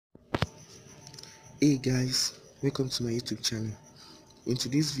Hey guys, welcome to my YouTube channel. In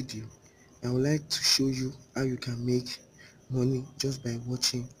today's video, I would like to show you how you can make money just by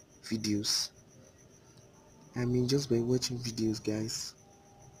watching videos. Just by watching videos, guys.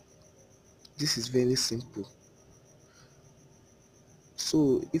 This is very simple.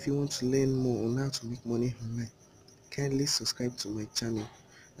 So if you want to learn more on how to make money online, kindly subscribe to my channel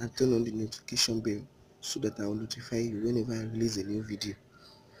and turn on the notification bell so that I will notify you whenever I release a new video.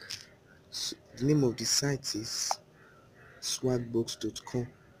 So the name of the site is swagbox.com.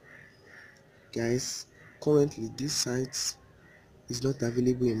 Guys, currently this site is not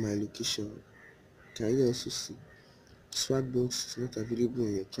available in my location. Can you also see? Swagbox is not available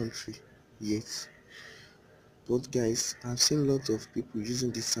in your country yet. But guys, I've seen lots of people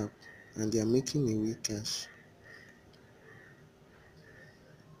using this app and they are making away cash.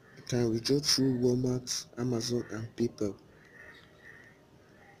 You can withdraw through Walmart, Amazon and PayPal.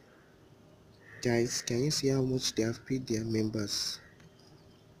 Guys, can you see how much they have paid their members?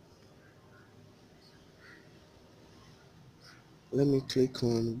 Let me click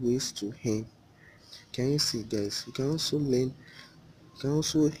on ways to earn. Can you see, guys? You can also earn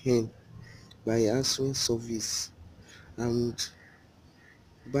by answering service and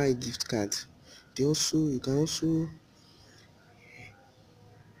buy gift card. You can also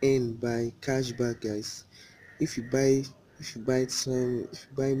earn by cashback, guys. If you buy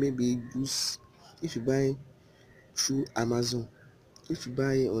maybe goods, if you buy through Amazon, if you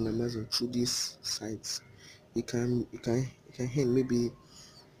buy on Amazon through this site, you can earn maybe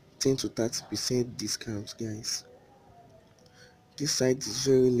 10 to 30% discount, guys. This site is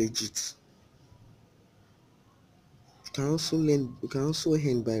very legit. You can also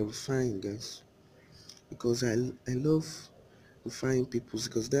earn by referring, guys, because I love referring people,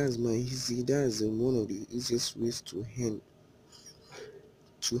 because that's one of the easiest ways to earn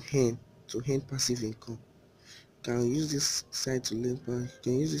passive income. Can use this site to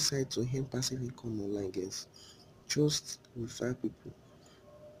earn passive income online, guys. Just refer people.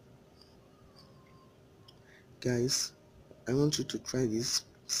 Guys, I want you to try this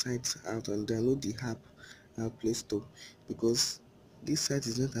site out and download the app at Play Store, because this site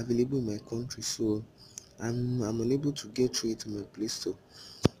is not available in my country, so I'm unable to get through it in my Play Store.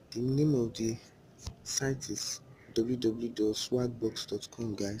 The name of the site is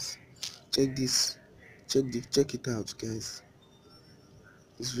www.swagbox.com, guys. Check it out, guys.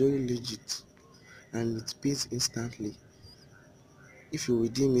 It's very legit and it pays instantly. If you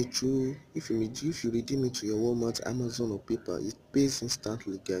redeem it to your Walmart, Amazon or PayPal, it pays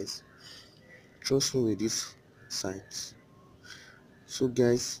instantly, guys. Trust me with this site. So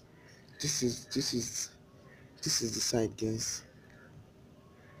guys, this is the site, guys.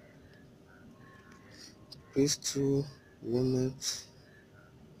 Pays to Walmart.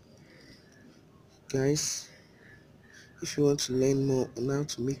 Guys, if you want to learn more on how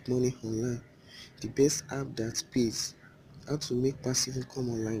to make money online, the best app that pays, how to make passive income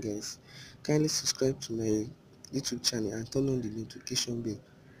online, guys, kindly subscribe to my YouTube channel and turn on the notification bell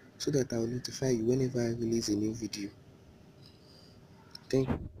so that I will notify you whenever I release a new video. Thank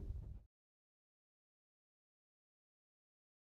you.